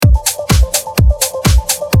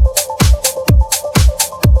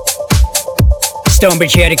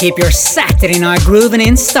StoneBridge here to keep your Saturday night grooving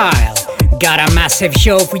in style. Got a massive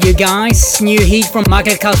show for you guys. New heat from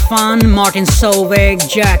Michael Calfan, Martin Solveig,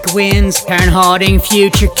 Jack Wins, Karen Harding,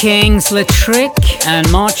 Future Kings, Latrick,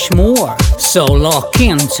 and much more. So lock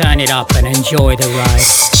in, turn it up, and enjoy the ride.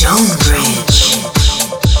 StoneBridge.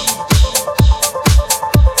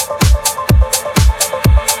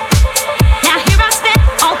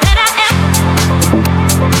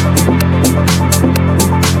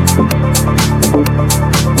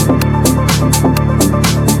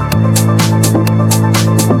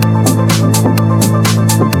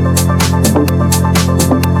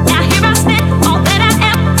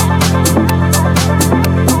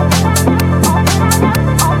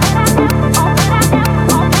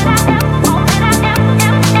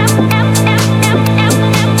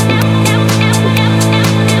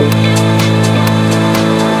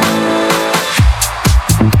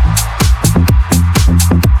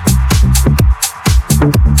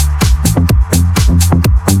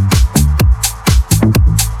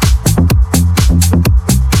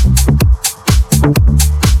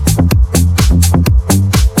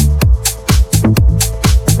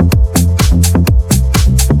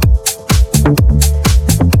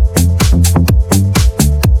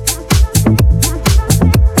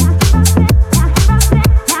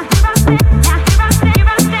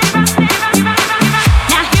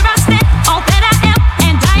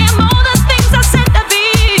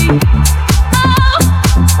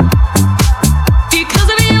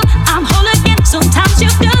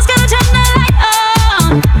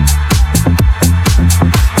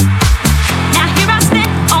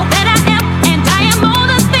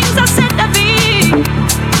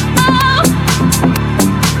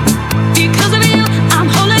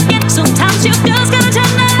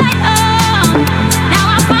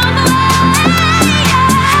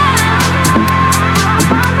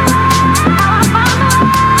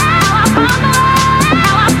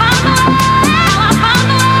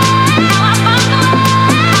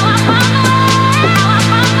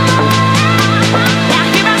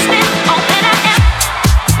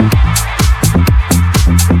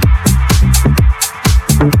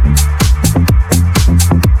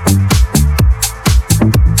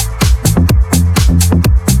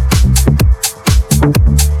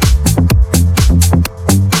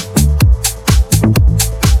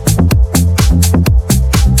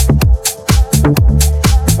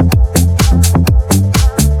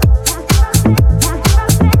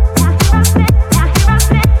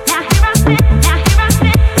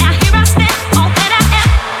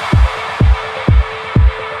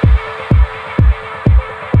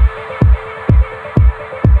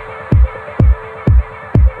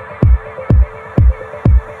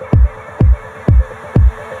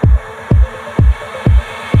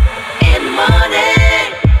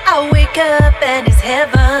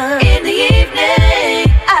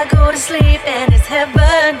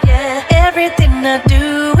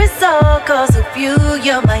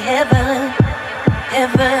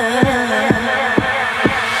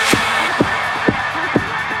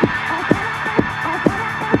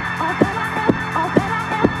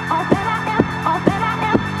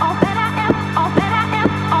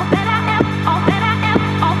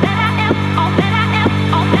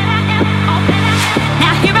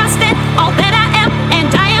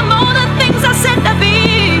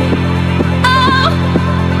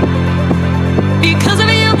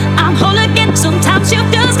 Sometimes you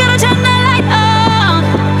just gotta turn the light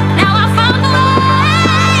on.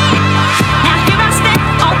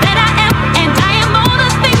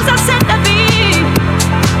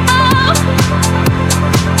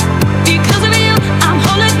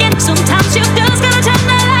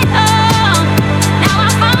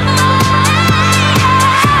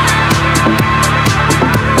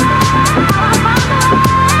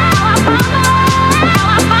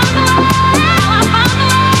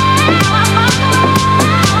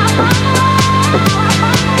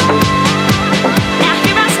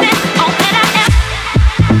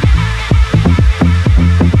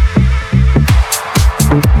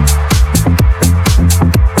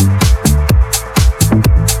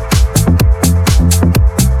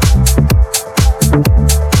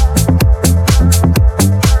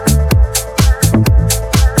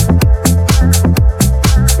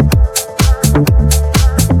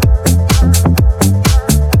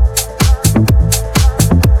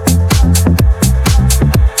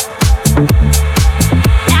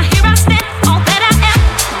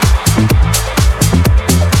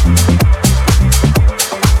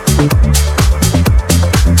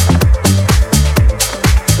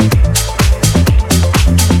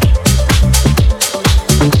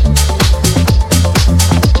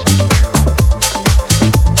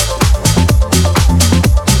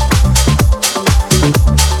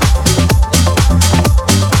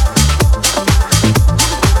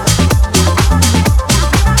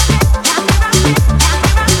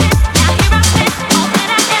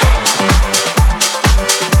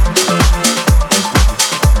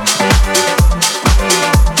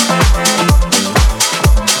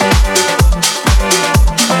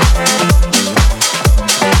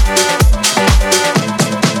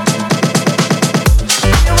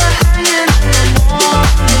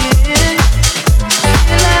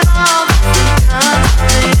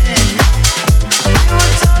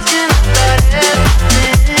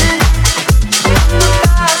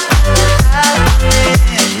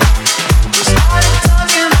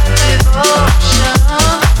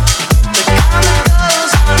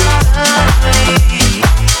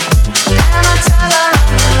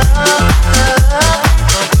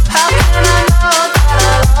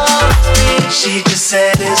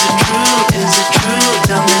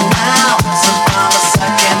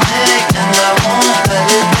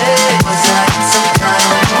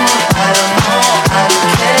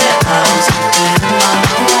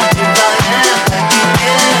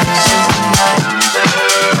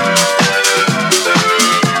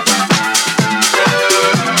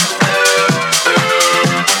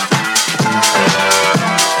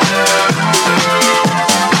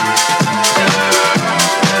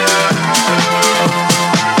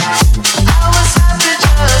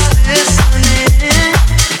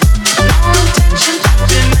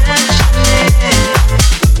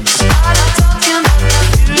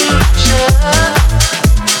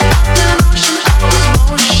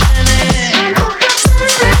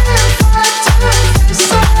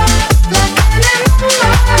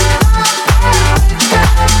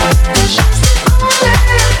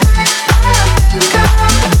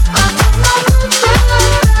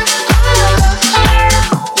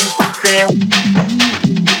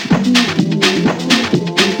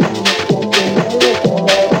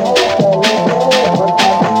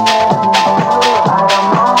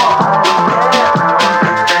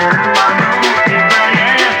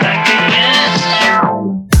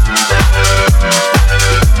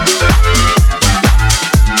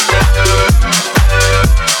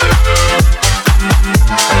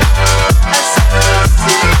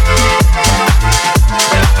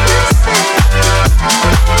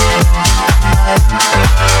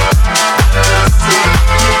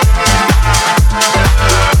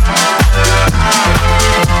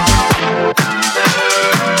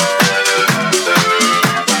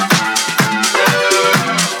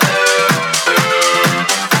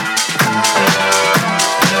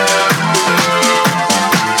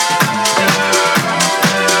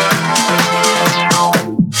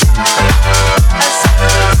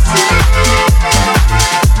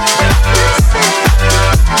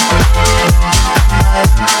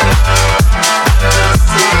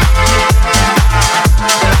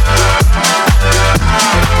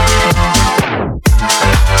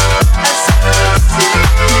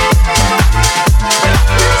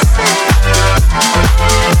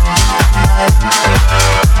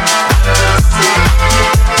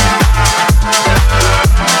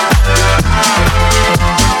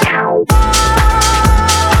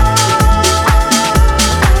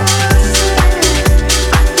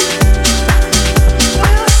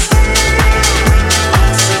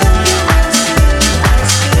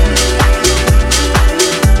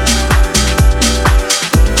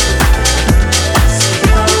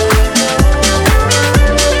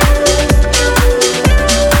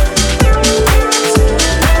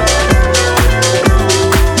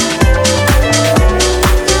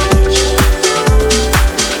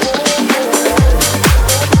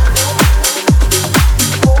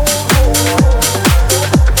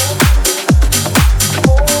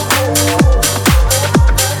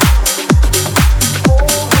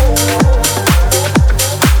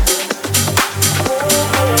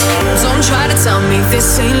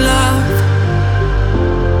 this ain't love.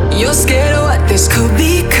 You're scared of what this could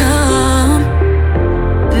become.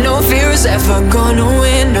 No fear is ever gonna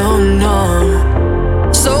win, no,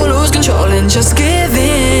 no. So lose control and just give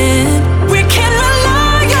in. We can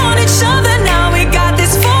rely on each other now. We got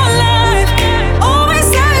this for life. Always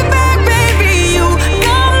have it back, baby. You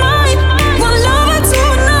got mine. One lover to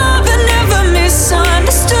another, never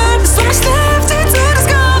misunderstood. So much left here to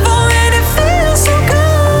discover, and it feels so good.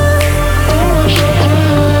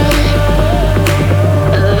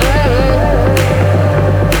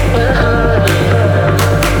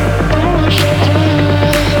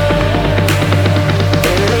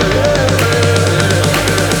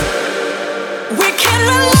 We can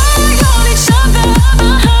rely on each other,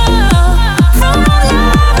 from one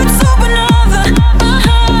lover to another,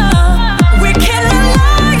 we can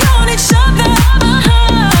rely on each other,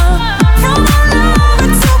 from one lover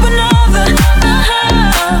to another,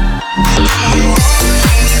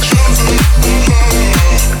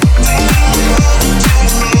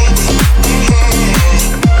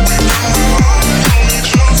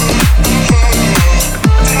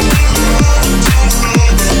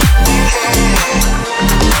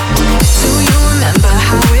 Do you remember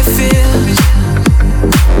how it feels?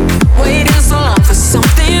 Waiting so long for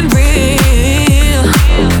something real.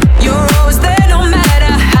 You're always there no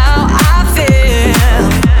matter how I feel.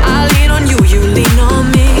 I lean on you, you lean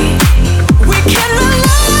on me. We can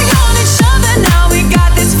rely on each other now. We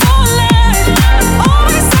got this for life.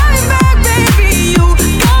 Always have it back, baby. You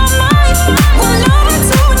got mine. One lover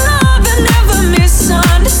to another, never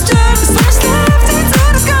misunderstood. So much left here to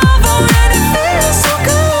discover, and it feels so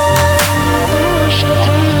good.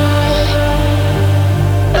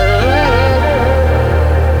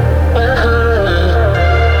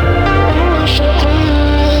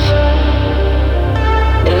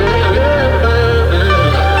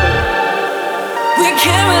 We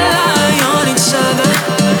can rely on each other,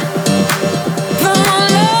 from one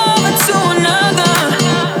lover to another.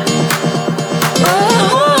 Oh,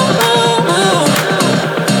 oh, oh, oh.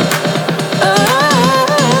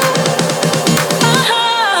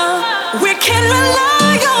 We can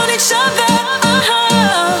rely on each other,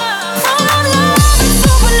 from one lover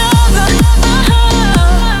to another.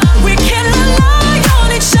 We can rely on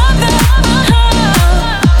each other,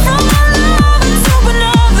 from one lover to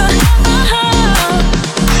another.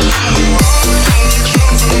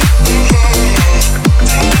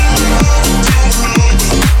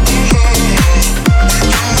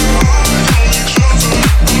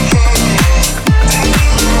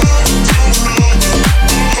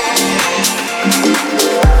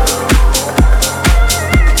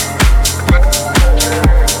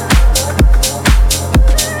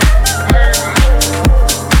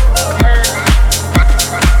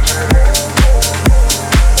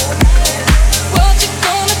 What you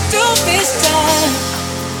gonna do this time?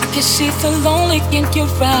 I can see the lonely in your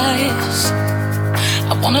eyes.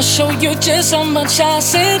 I wanna show you just how much I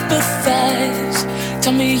sympathize.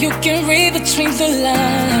 Tell me you can read between the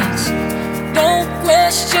lines. Don't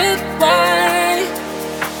question why.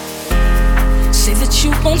 Say that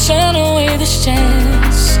you won't turn away this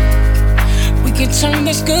chance. We could turn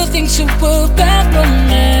this good thing to a bad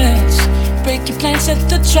romance. Break your plans at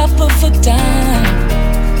the drop of a dime.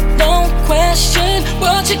 Don't question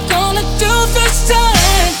what you're gonna do this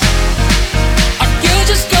time. Are you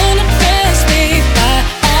just gonna pass me by?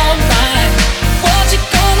 Alright. What you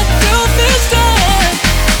gonna do this time?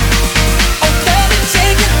 Oh, let me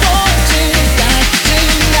take it for tonight,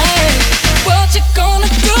 tonight. What you gonna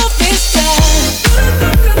do this time?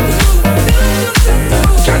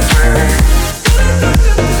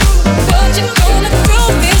 What you gonna do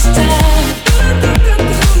this time?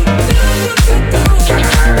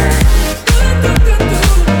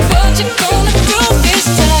 What you gonna do this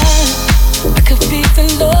time? I could be the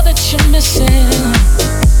love that you're missing.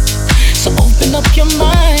 So open up your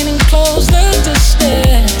mind and close the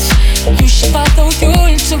distance. You should follow your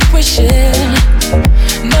intuition.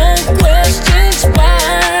 No questions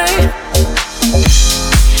why.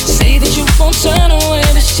 Say that you won't turn away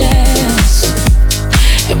this chance.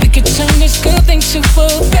 And we could turn this good thing to a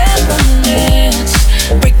bad romance.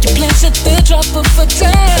 Break your plans at the drop of a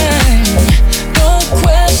dime. No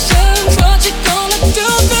questions what you gonna do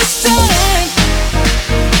this time.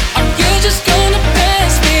 Are you just gonna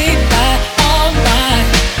pass me by? Alright.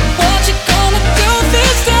 What you gonna do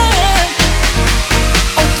this time?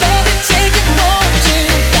 Oh, let me take it more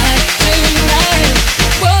tonight, tonight.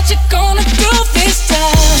 What you gonna do this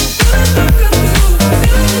time?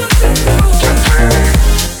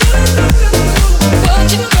 What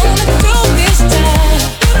you gonna do this time?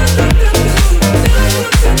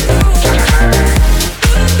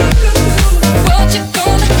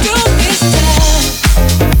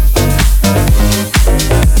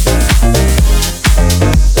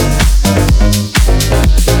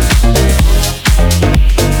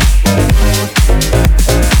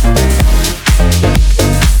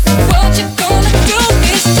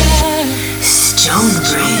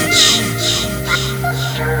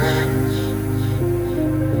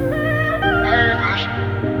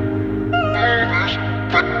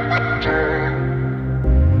 What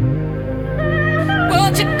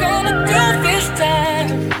you gonna do this time?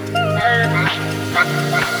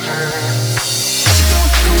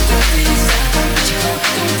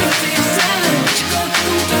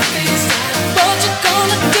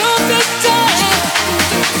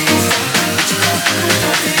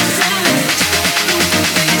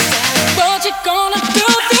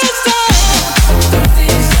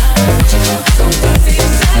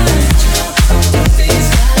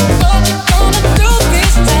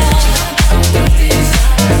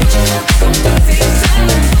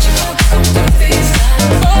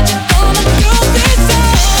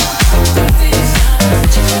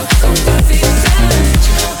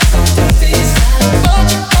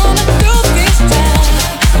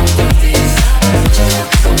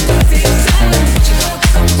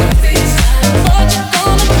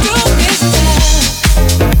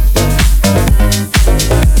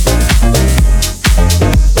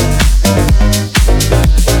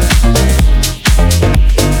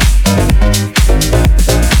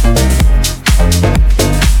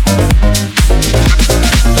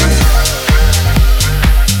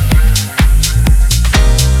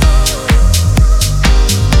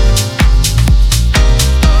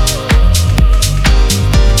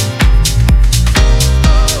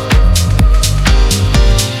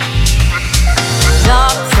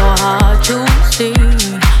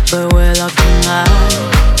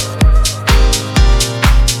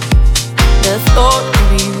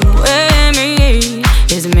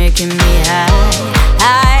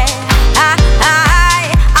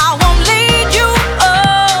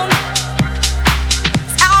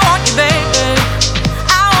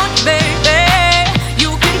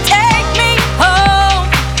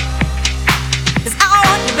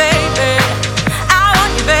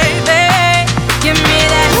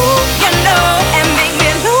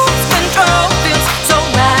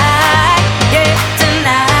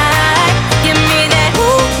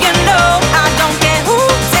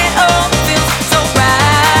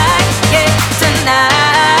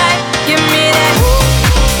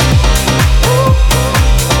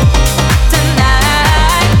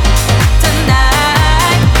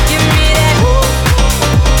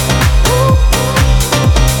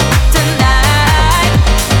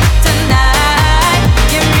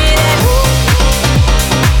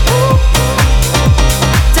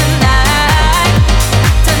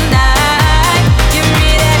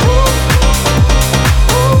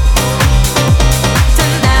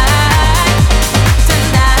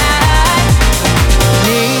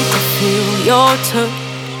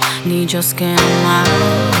 Need your skin on mine.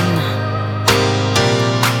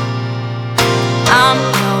 I'm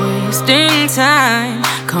not wasting time.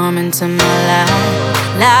 Come into my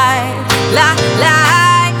life.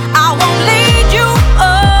 I won't lead you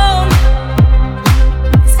on.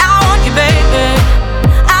 'Cause I want you, baby.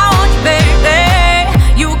 I want you, baby.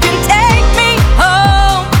 You can take me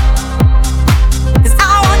home. 'Cause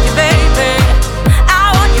I want you, baby. I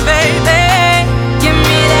want you, baby. Give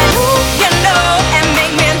me that ooh, you know, and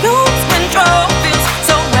make me lose control. Feels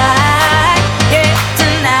so right, yeah,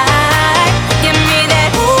 tonight. Give me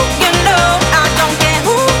that ooh, you know, I don't care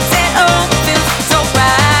who said oh. Feels so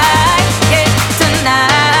right, yeah,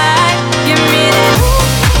 tonight. Give me that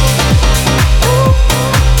ooh.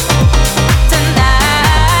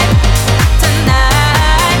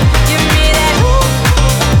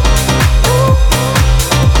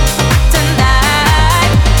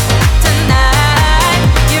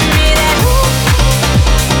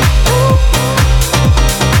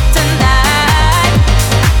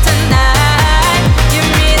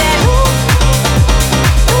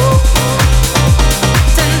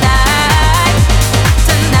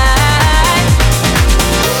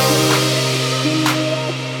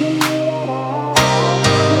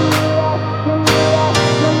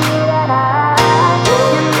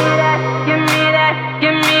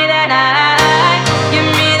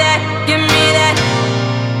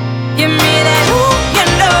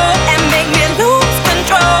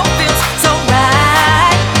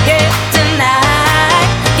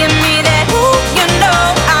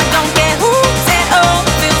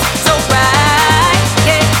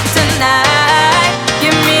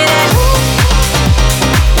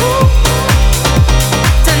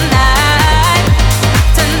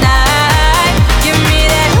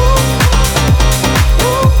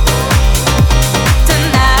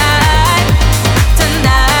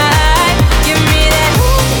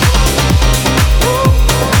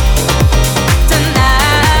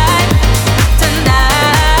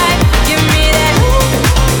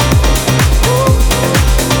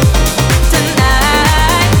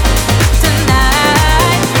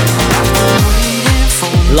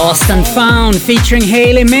 Lost and Found featuring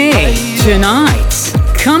Hayley May tonight.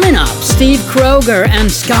 Coming up, Steve Kroger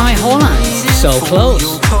and Sky Holland. So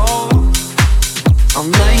close. I'll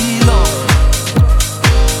lay low.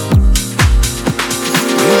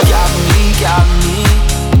 You got me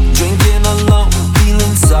drinking alone,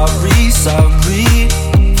 feeling sorry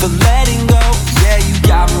for letting go. Yeah, you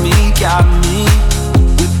got me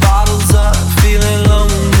with bottles up, feeling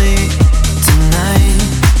lonely tonight.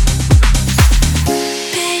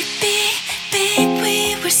 Baby, we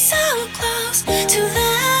were so close to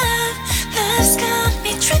love. Love's got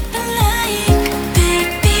me tripping like.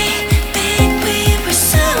 Baby, we were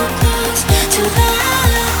so close to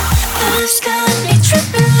love. Love's got me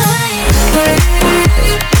tripping like.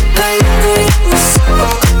 Baby, we're so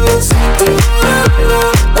close to love.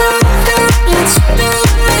 Let's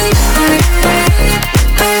do it.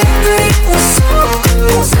 Baby, we're so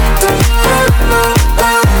close to love.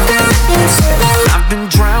 I've been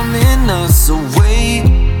drowning us away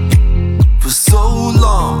for so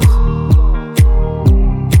long,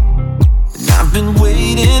 and I've been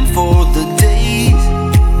waiting for the days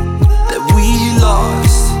that we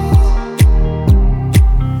lost.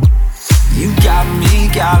 You got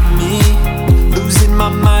me losing my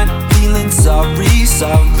mind, feeling sorry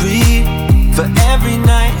for every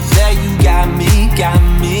night that you got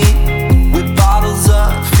me with bottles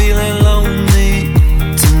up, feeling lonely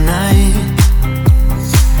tonight.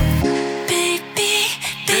 Baby,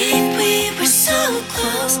 we were so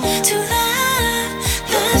close to love.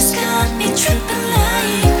 Love's got me tripping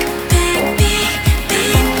like. Baby,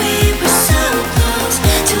 we were so close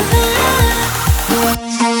to love.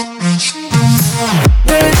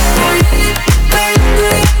 Baby,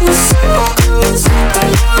 we're so close to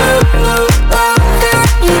love.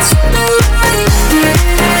 Let's do it.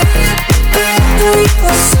 Baby,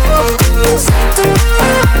 we're so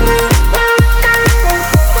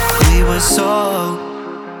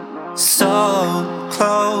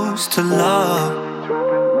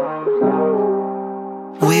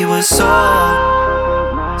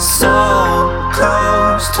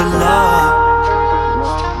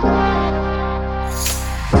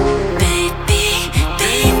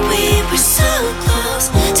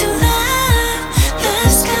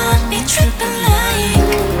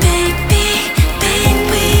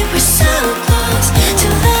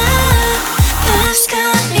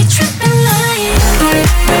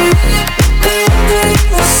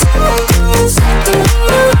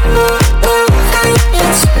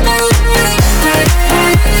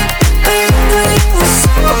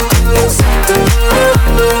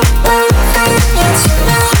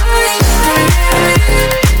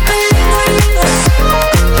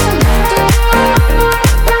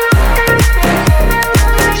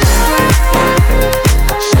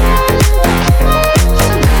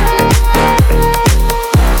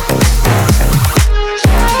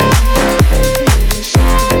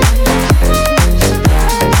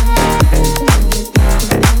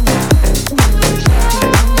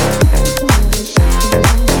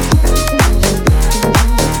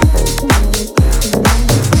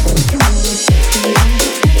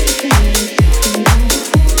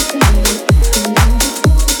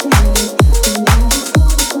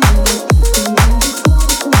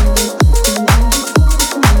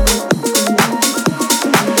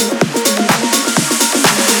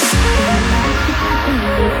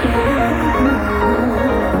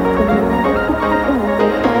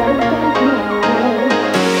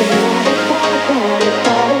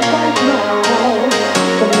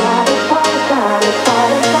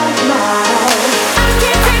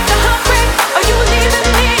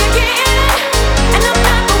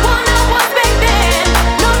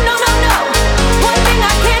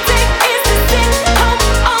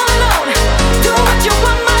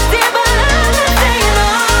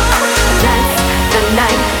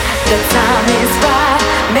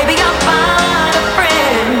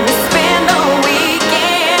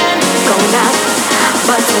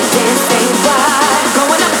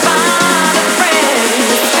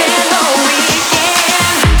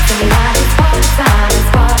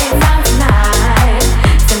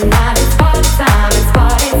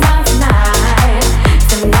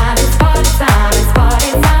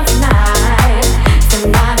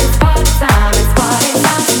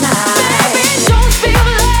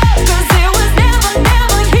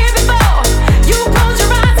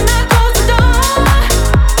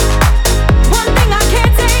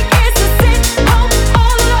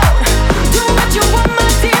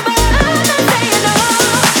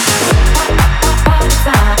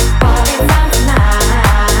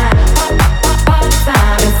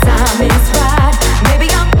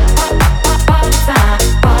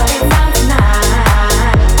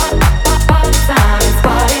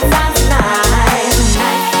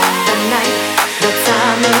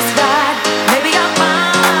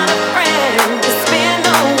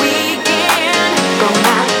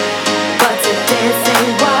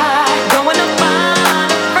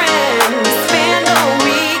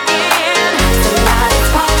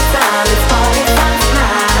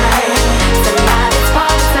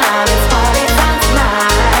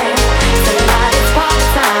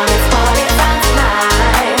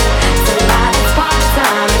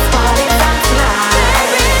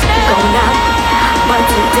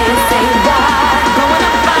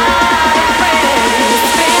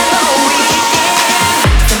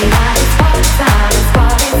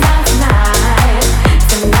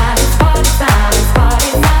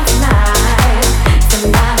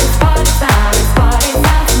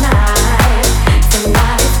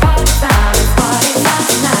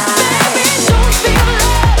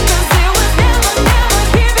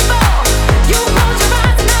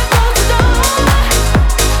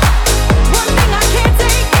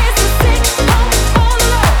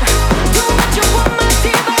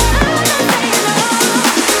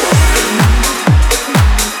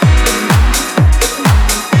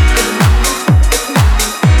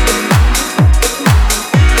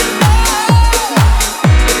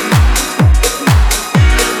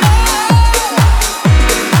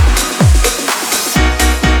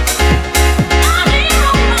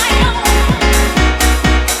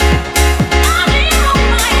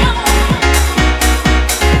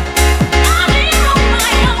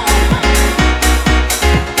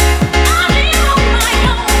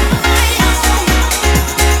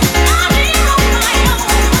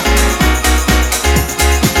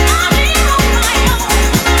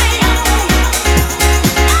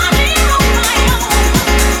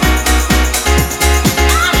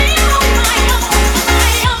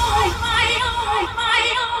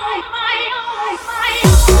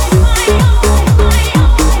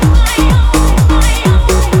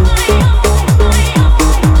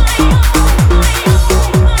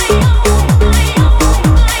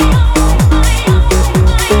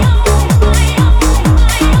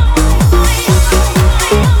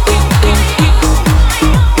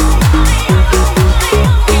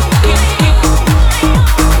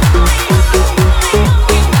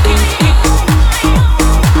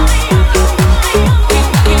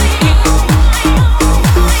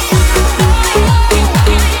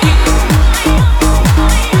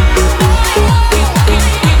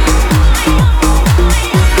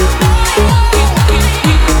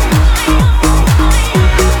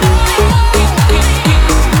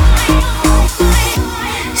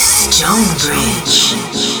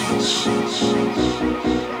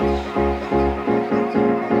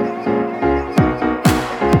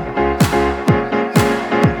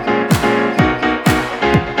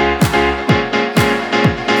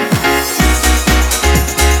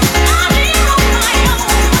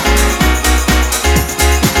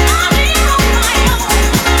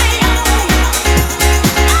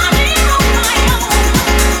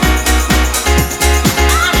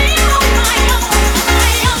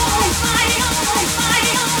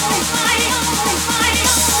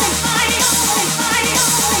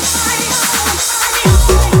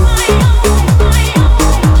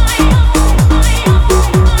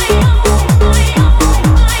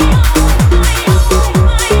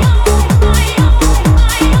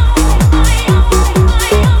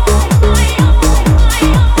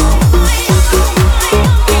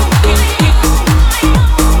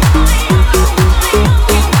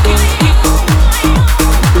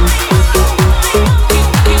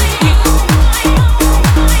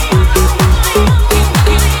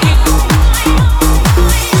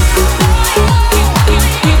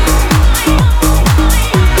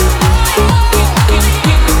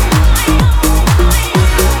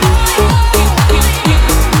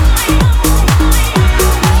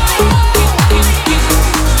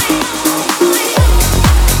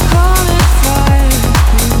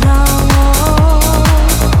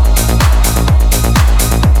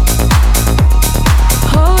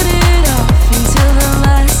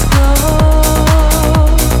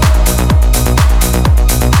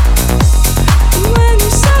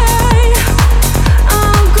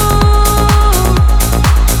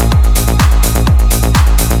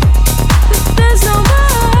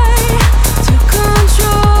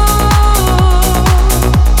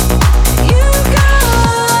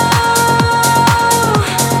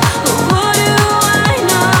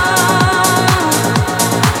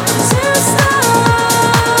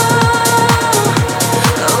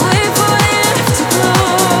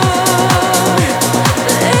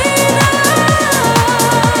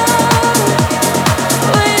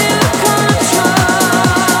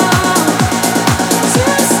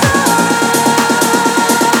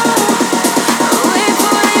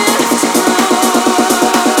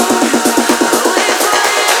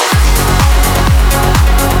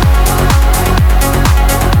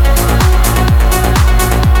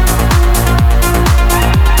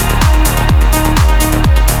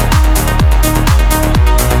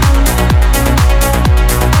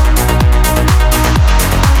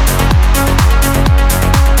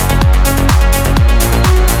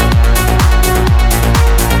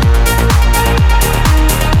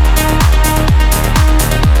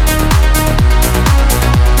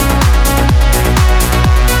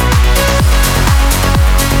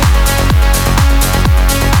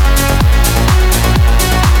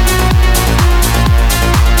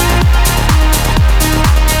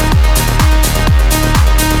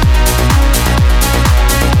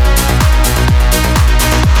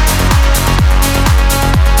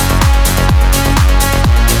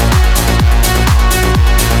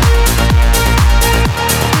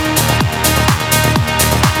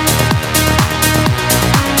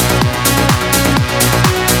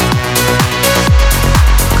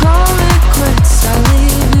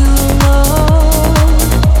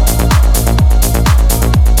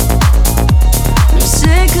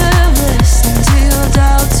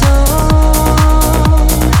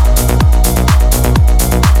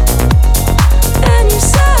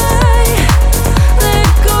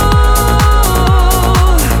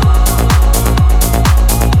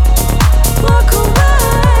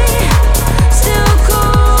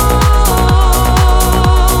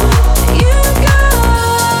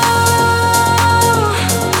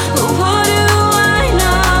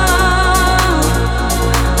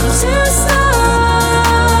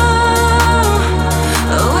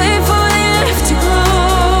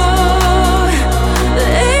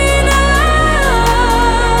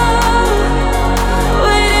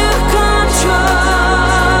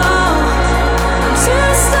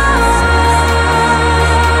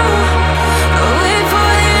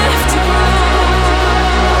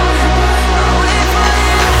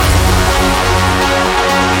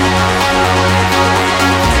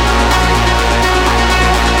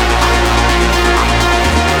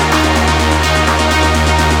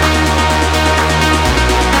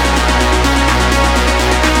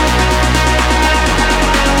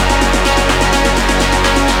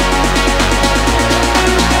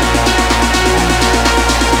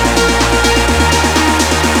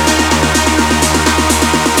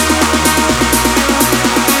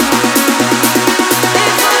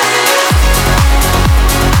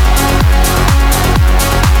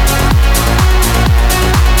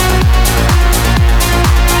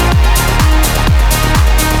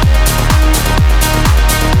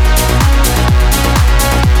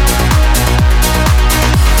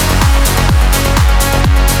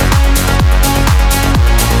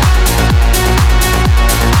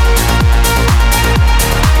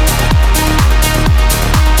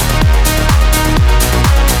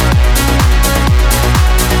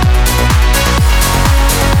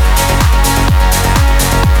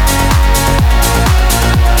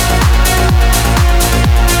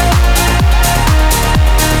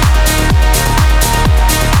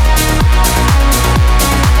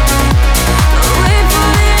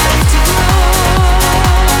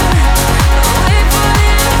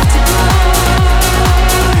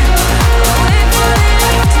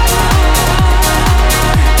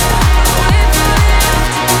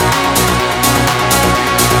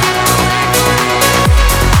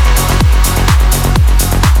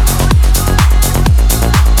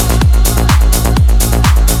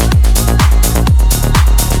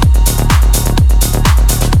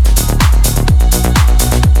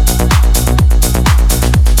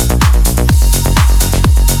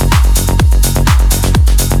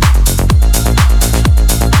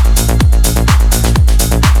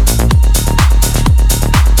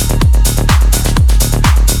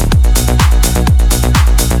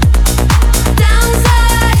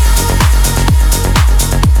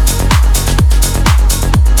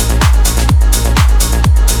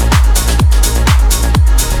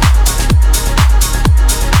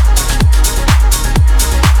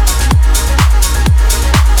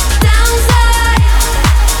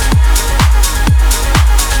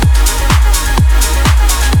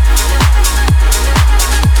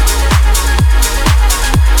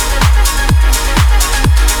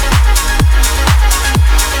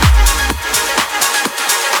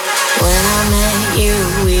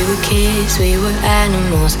kids, we were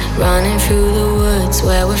animals, running through the woods.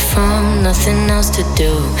 Where we're from, nothing else to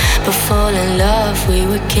do but fall in love. We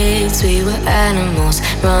were kids, we were animals,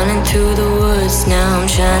 running through the woods. Now I'm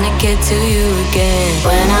trying to get to you again.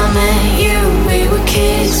 When I met you, we were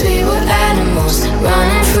kids, we were animals,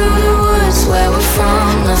 running through the woods. Where we're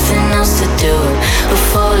from, nothing else to do but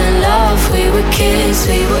fall in love. We were kids,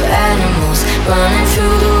 we were animals, running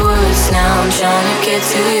through the woods. Now I'm trying to get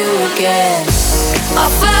to you again. Our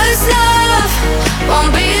first love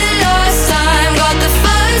won't be the last time. Got the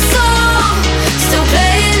first song still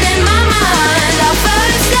playing in my mind. Our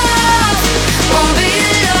first love won't be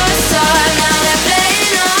the last time. Now they're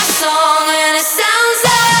playing our song and it sounds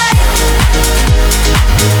like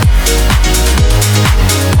now they're playing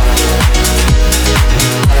our song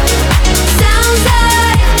and it sounds like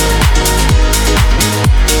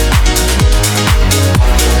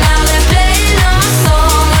now they're playing our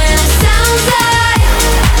song and it sounds like yeah.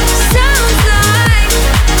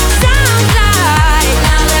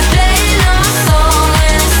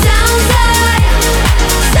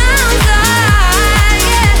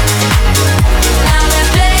 Now they're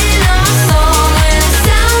playing our song and it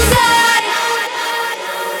sounds like.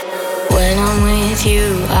 When I'm with you,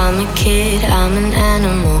 I'm a kid, I'm an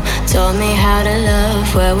animal. Taught me how to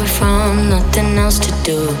love, where we're from, nothing else to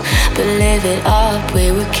do but live it up.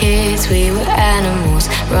 We were kids, we were animals,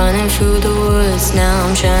 running through the woods. Now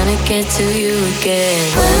I'm trying to get to you again.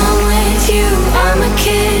 When I'm with you, I'm a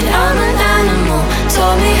kid, I'm an animal.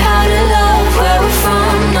 Taught me how to love, where we're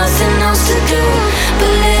from, nothing else to do but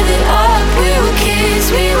live it up. We were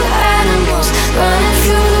kids, we were animals, running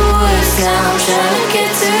through the woods. Now I'm trying to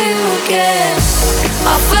get to you again.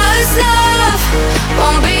 Our first love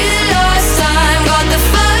won't be the last time. Got the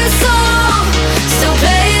first song still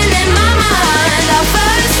playing in my mind. Our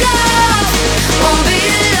first love won't be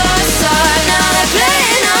the last time. Now they're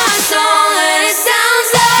playing our song and it sounds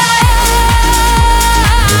like that,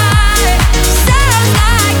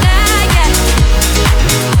 yeah.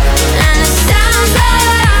 And it sounds like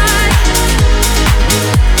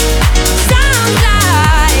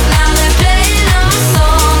now they're playing our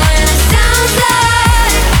song and it sounds like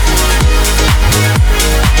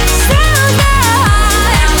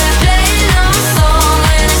now they're playing our song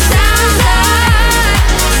and it sounds like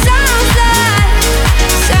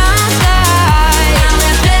now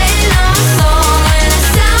they're playing our song and it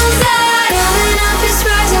sounds like coming up is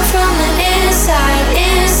rising from the inside.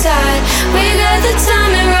 We got the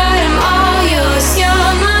timing right, I'm all yours,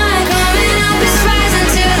 you're mine. Coming up is rising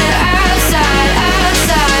to the outside.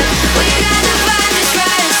 We got the vibe just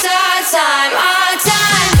right, it's our time.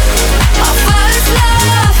 Our first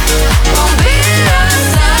love won't be the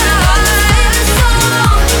last time. Got the first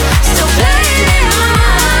song still playing in my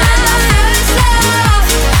mind. Our first love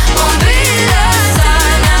won't be the last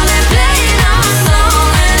time. Now they're playing our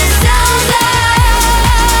song and it sounds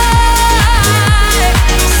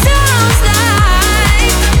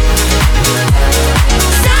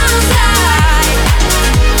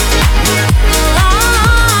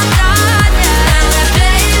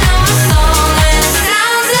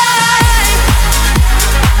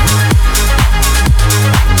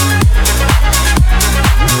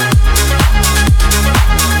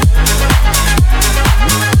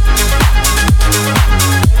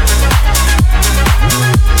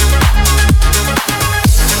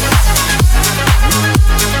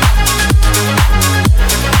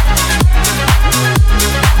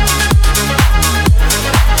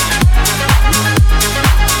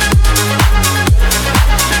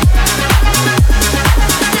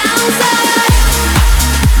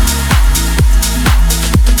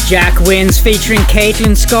Jack Wins featuring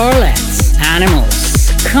Caitlin Scarlett's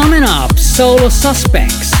Animals. Coming up, Solo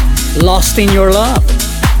Suspects, Lost in Your Love.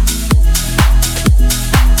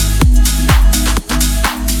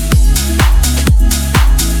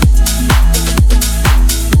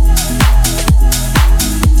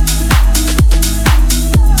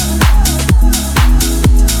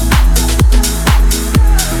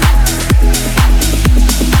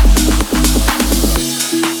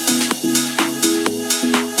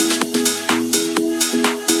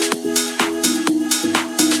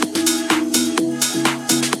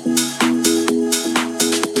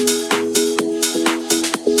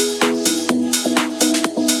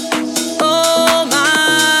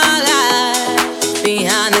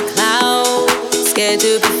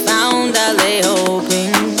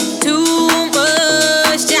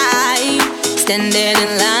 Standing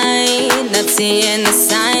in line, not seeing the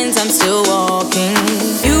signs, I'm still walking.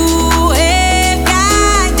 You have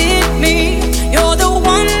guided me, you're the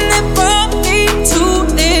one that brought me to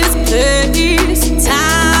this place.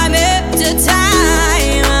 Time after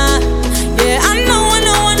time,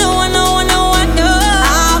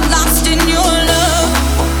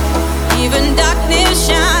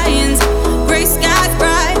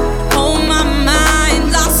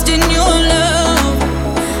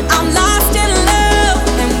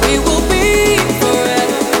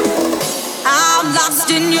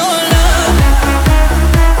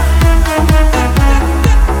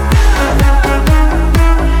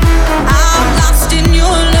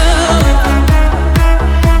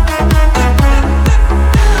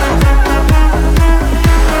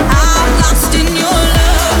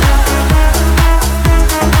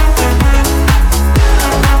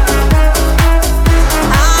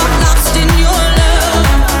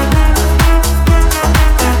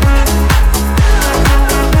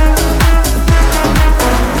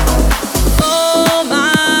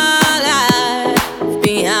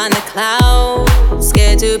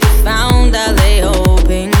 to be found, I lay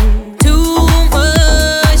hoping. Too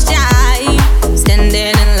much time,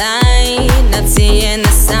 standing in line, not seeing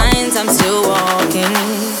the signs, I'm still walking.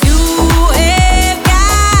 You have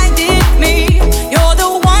guided me, you're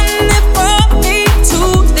the one that brought me to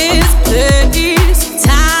this place.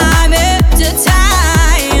 Time after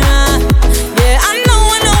time, yeah, I know.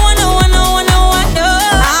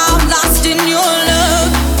 I'm lost in your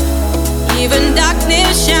love, even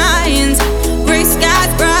darkness shines, gray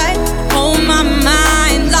skies bright, oh my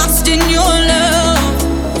mind, lost in your love.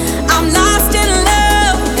 I'm lost in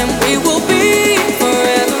love, and we will be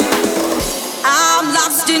forever. I'm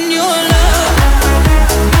lost in your love.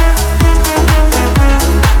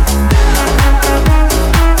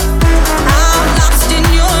 I'm lost in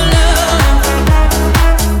your love.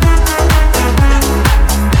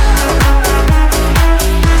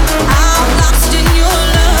 I'm lost in your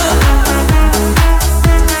love.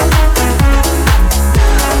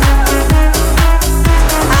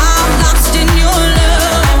 I'm lost in your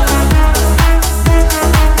love.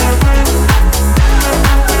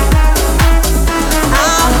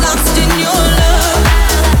 I'm lost in your love.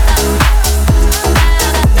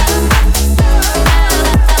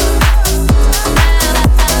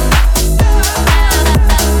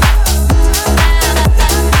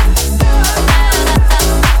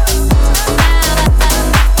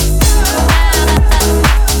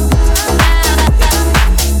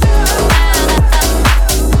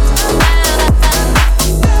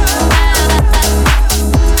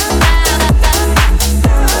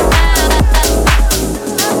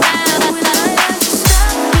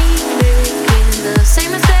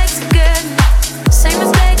 Same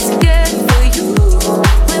mistakes again for you.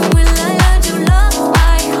 When will I learn to love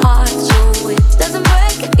my heart so it doesn't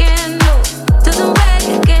break again? No, doesn't break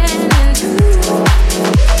again.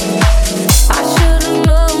 I should've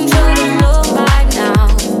known by now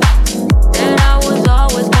that I was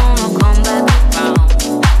always gonna come back around.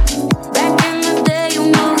 Back in the day, you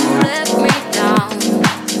know you let me down.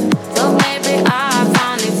 So maybe I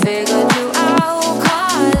finally figured you out.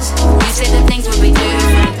 'Cause you said that things would be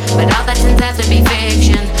different, but all that turns out to be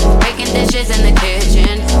fiction. Breaking dishes in the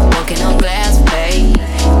kitchen, walking on glass plate.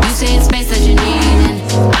 You say it's space that you need, and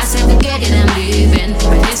I said forget it, I'm leaving.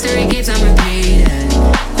 But history keeps on repeating.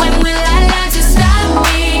 When will I learn to stop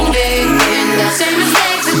being making the same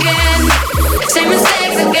mistakes again? Same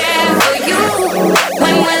mistakes again for you.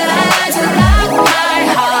 When will I learn to lock my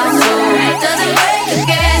heart so it doesn't break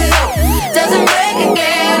again? No, doesn't break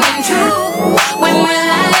again. And true. When will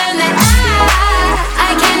I learn that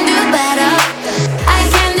I can do better? I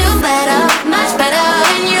can do better, much better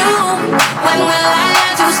than you. When will I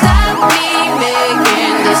learn to stop me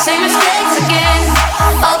making the same mistakes again?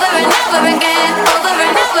 Over and over again, over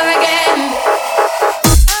and over again.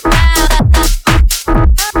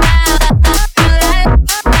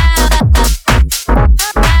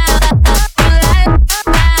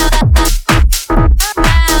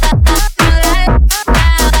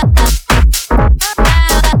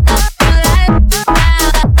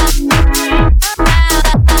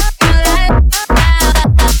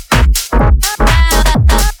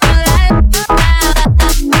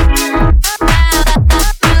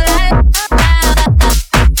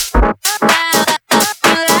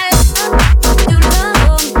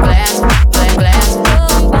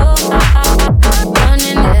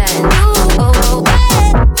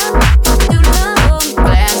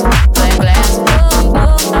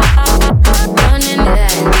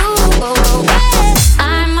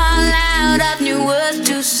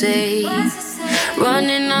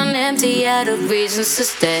 Running on empty out of reasons to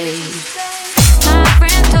stay. My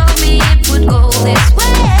friend told me it would go this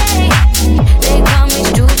way. They call me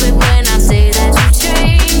stupid when I say that you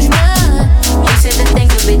changed, but you said that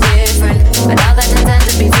things would be different, but all that turns out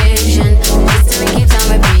to be fiction. History keeps on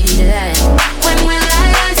repeating. When will I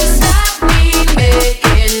learn to stop me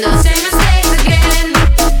making the same mistakes again?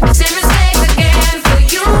 Same mistakes again for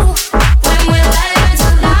you. When will I learn to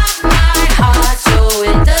lock my heart so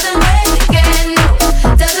it doesn't break again? No,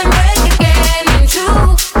 doesn't break again. And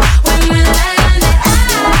true. When will I learn that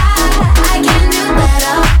I can do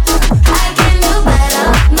better?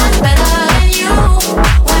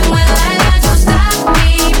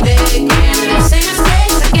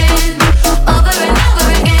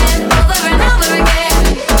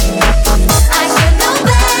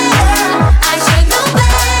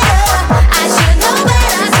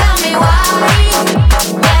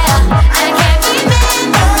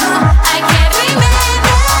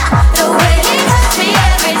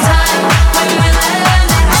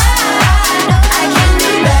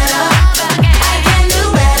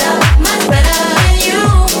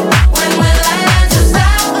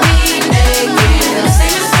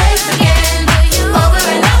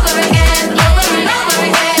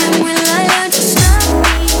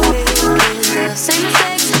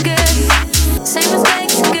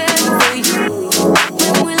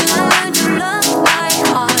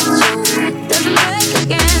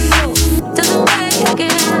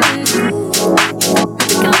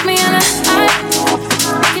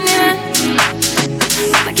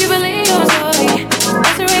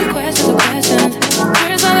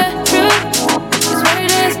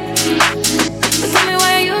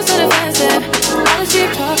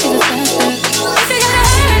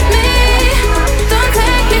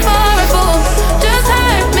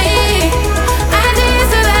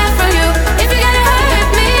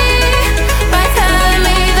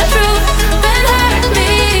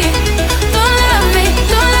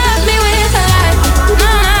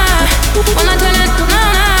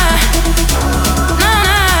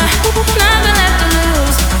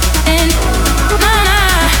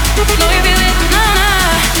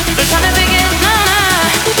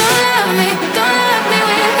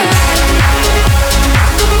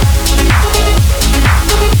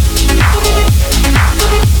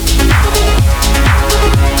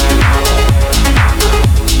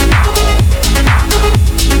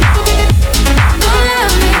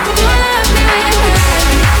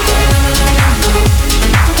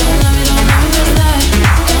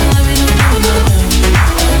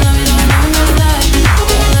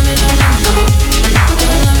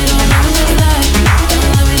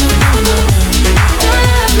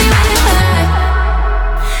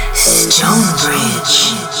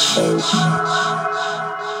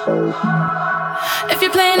 If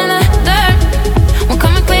you're playing in the dirt, we're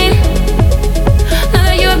coming clean. Now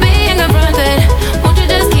that you're being confronted, won't you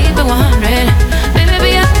just keep it 100? Baby,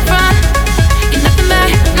 be up front. You're nothing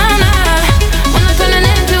back, nah, nah. We're not turning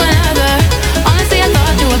into another. Honestly, I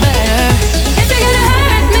thought you were better. If you're gonna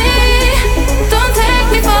hurt me, don't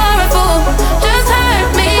take me for a fool. Just hurt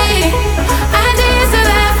me. I deserve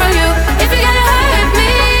that from you. If you're gonna hurt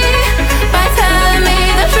me by telling me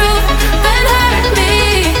the truth, then hurt me.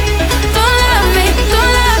 Don't love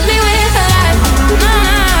me with a lie. Nah,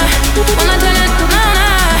 nah. When I turn it, nah,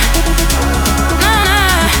 nah. Nah,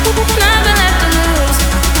 nah. Nothing left to lose.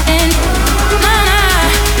 And nah, nah.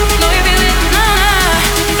 Know you be with, nah, nah.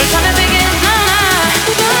 We're trying to figure it, nah, nah.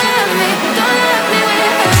 Don't love me with a lie.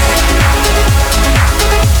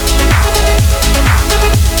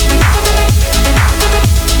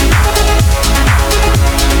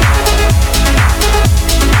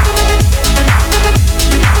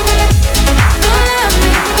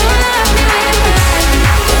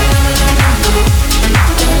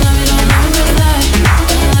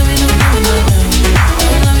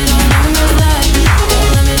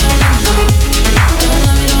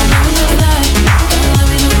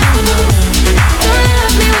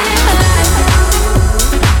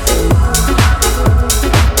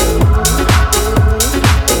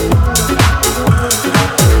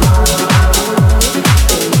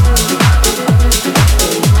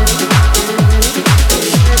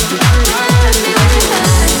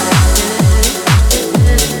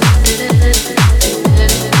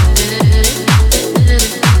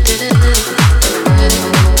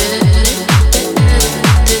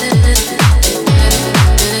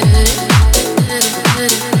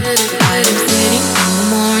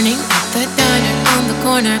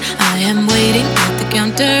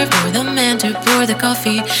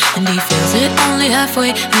 And he fills it only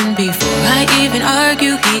halfway. And before I even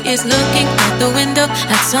argue, he is looking out the window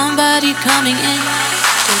at somebody coming in.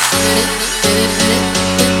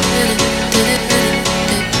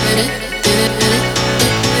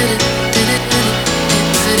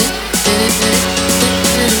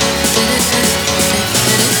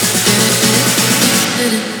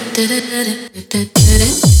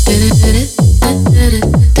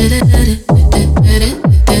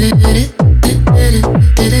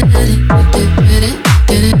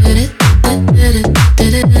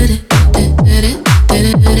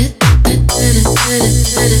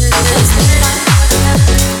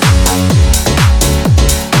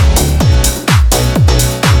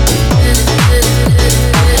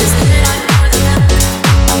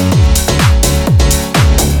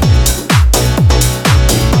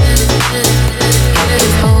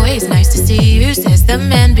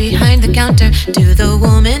 To the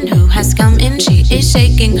woman who has come in, she is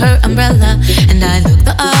shaking her umbrella, and I look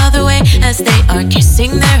the other way as they are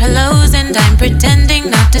kissing their hellos, and I'm pretending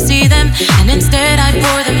not to see them, and instead I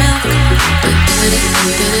pour the milk.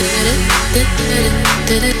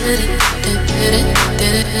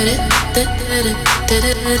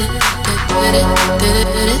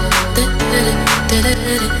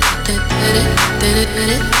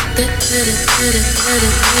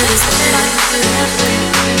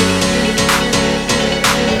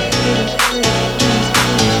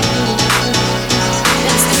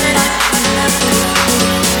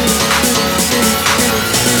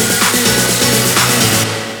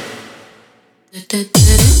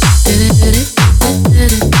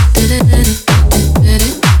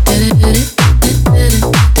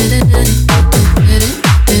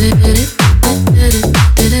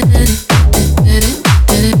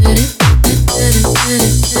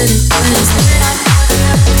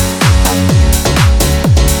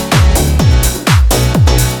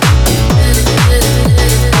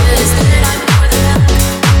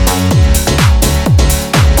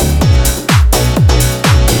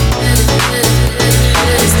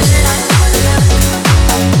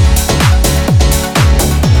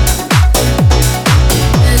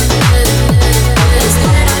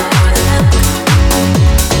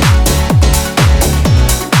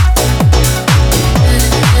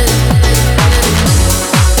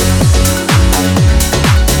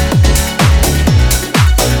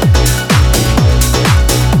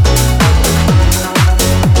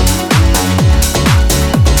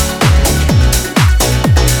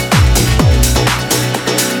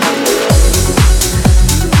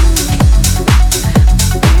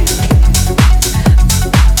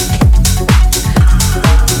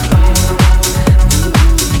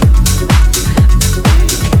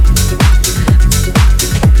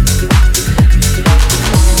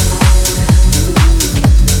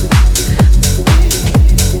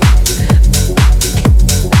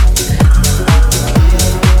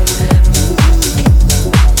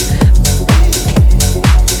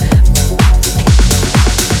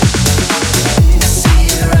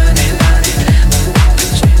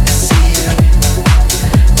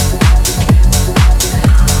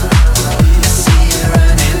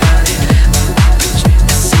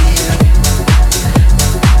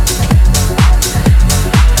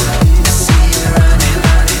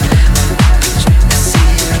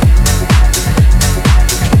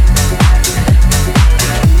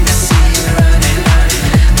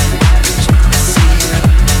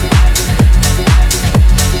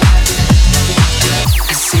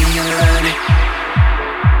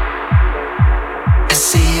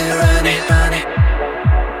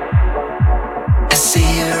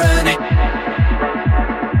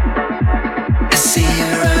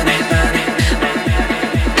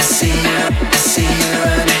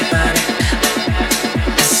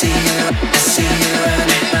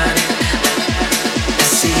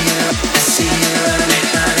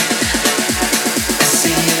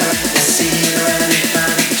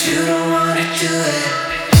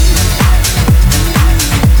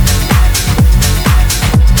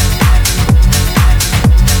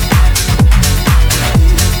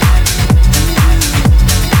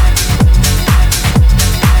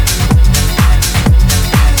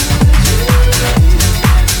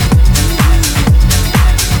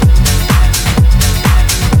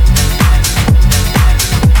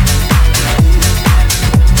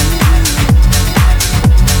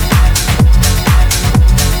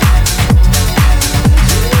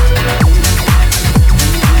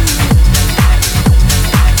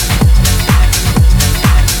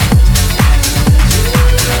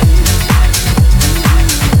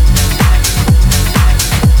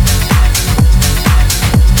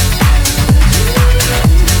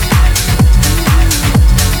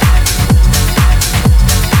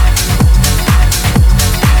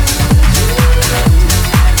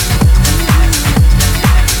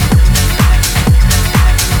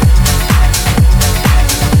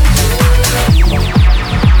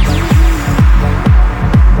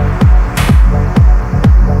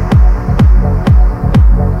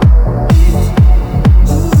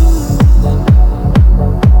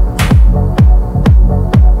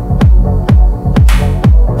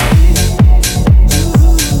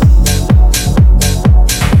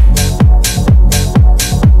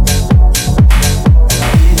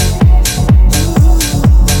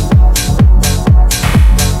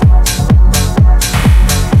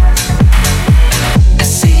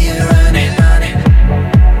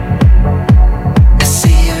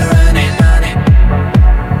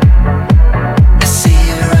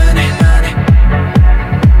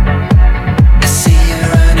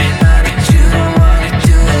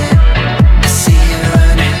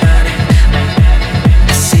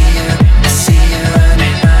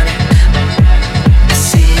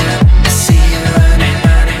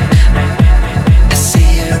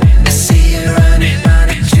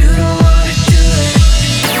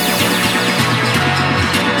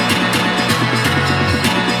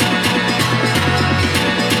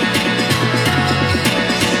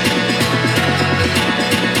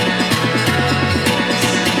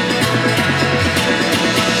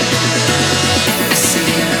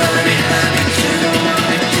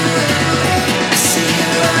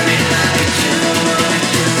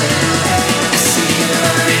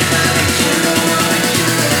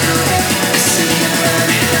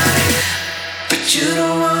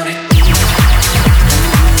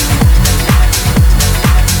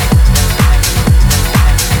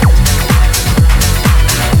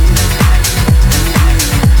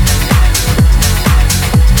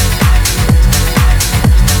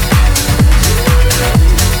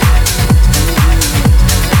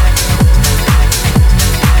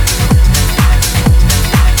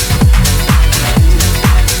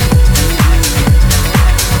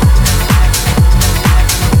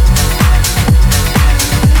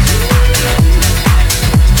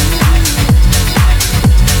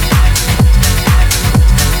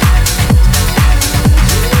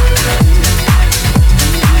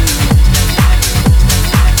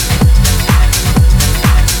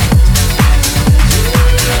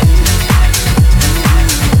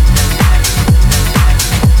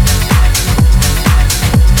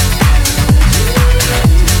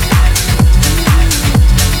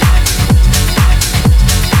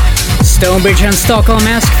 StoneBridge and Stockholm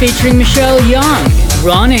Mask featuring Michelle Young,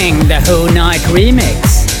 Running the Whole Night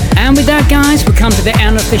remix. And with that, guys, we come to the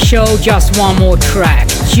end of the show. Just one more track.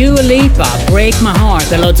 Dua Lipa, Break My Heart,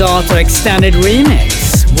 the Lodato extended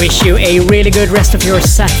remix. Wish you a really good rest of your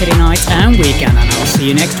Saturday night and weekend, and I'll see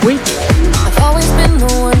you next week. I've always been the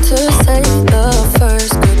one to say the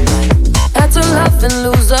first goodbye. Had to love and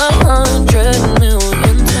lose 100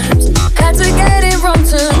 million times. Had to get it wrong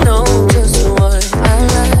to know just what I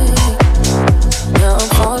like. Now I'm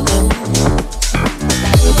falling.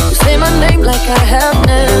 You say my name like I have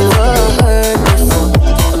never heard before.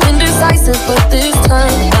 I'm indecisive, but this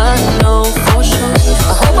time I know for sure.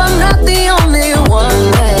 I hope I'm not the only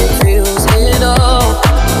one that feels it all.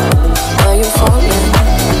 Now you're falling.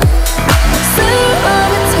 Center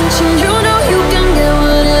of attention, you know you can get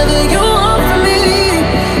whatever you want from me.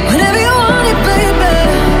 Whenever you want it, baby.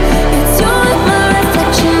 It's you and my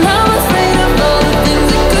reflection. I'm afraid of all the things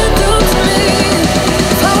it could do to me.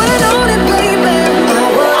 If I would've known it, baby, I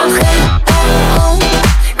would've said oh.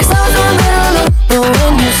 Cause I was on it alone. But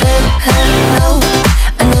when you said hello,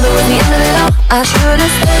 I knew that was the end of it all. I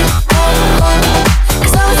should've stayed home.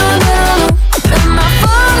 Cause I was on it alone. And I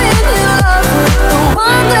fall in love with the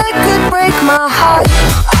one that could break my heart.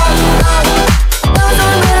 I was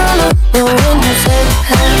on it alone. But when you said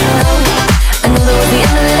hello, I knew that was the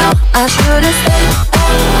end of it all. I should've stayed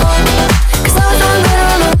home. Cause I was on it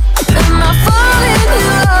alone. And I fall in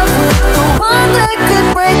love with the one that could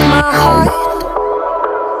break my heart.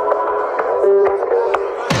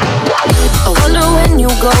 I wonder when you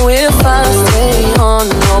go if I stay on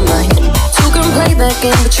your mind. Two can play that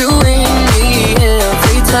game, but you ain't me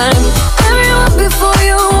every time. Everyone before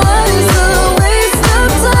you was a waste of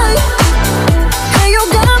time. Hey, you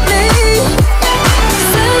got me.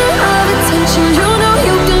 Center of attention, you know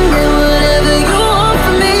you can get whatever you want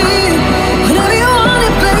from me. Whenever you want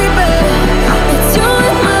it, baby. It's you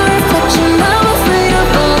and my reflection. I'm afraid of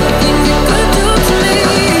all the things it could do to me.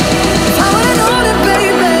 If I would've known it,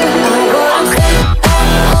 baby, I would've said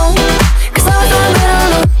oh. Cause I was on it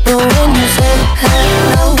alone. But when you said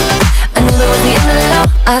hello, I knew that was the end of it all.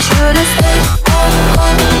 I should've stayed home.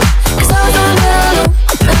 Cause I was on it alone.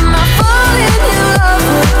 And I fall in love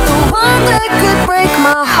with the one that could break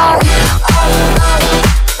my heart.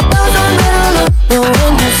 I was on it alone. But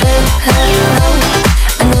when you said hello,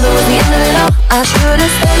 I knew that was the end of it all. I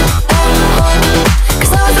should've stayed home.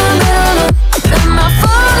 Cause I was on it alone. And I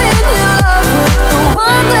fall in love with the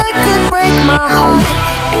one that could break my heart.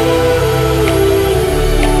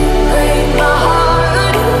 Break my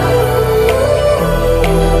heart.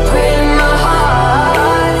 Break my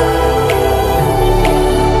heart.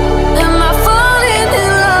 Am I falling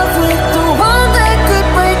in love with the one that could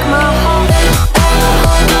break my heart?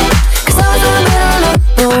 Cause I was on it alone.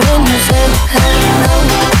 But when you said hello,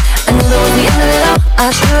 I knew that was the end of it all. I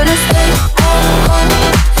should've stayed home.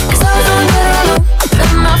 Cause I was on it alone.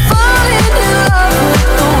 Am I falling in love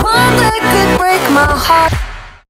with the one that could break my heart?